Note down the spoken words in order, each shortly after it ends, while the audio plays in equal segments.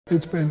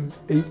It's been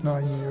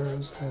 8-9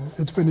 years, and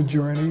it's been a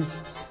journey.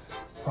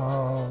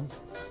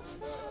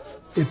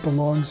 It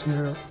belongs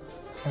here,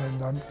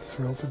 and I'm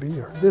thrilled to be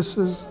here. This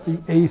is the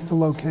 8th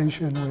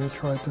location we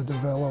tried to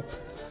develop,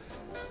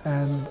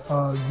 and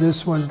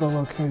this was the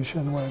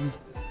location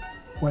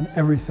when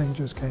everything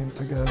just came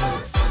together.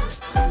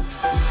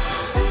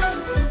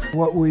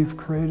 What we've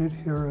created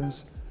here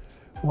is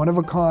one of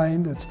a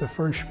kind. It's the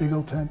first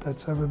Spiegel tent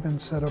that's ever been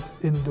set up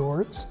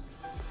indoors,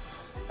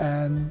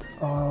 and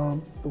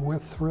we're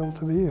thrilled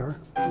to be here.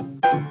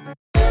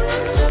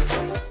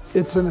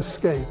 It's an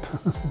escape,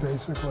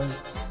 basically.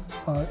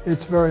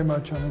 It's very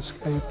much an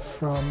escape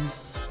from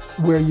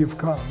where you've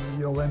come.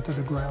 You'll enter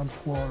the ground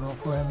floor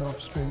off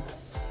Randolph Street,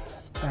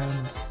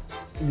 and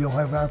you'll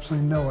have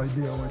absolutely no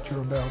idea what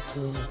you're about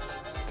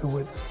to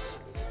witness.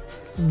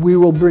 We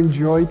will bring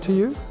joy to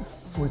you,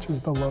 which is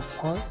the love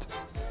part.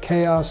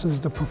 Chaos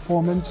is the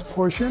performance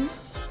portion,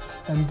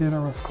 and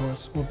dinner, of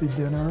course, will be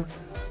dinner,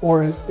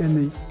 or in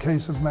the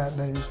case of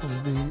matinees,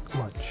 will be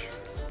lunch.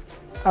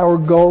 Our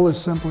goal is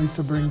simply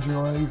to bring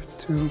joy,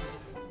 to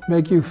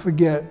make you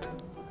forget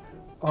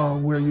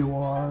where you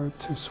are,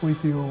 to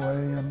sweep you away.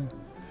 And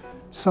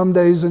some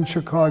days in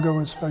Chicago,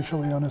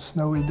 especially on a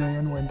snowy day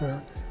in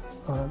winter,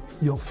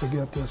 you'll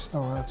forget there's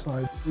snow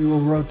outside. We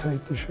will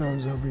rotate the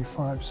shows every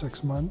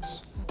 5-6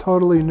 months.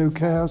 Totally new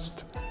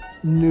cast,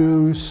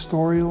 new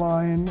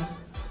storyline,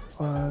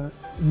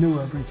 new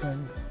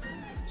everything.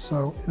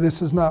 So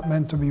this is not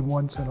meant to be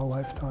once in a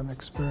lifetime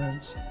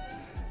experience,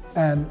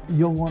 and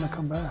you'll want to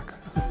come back.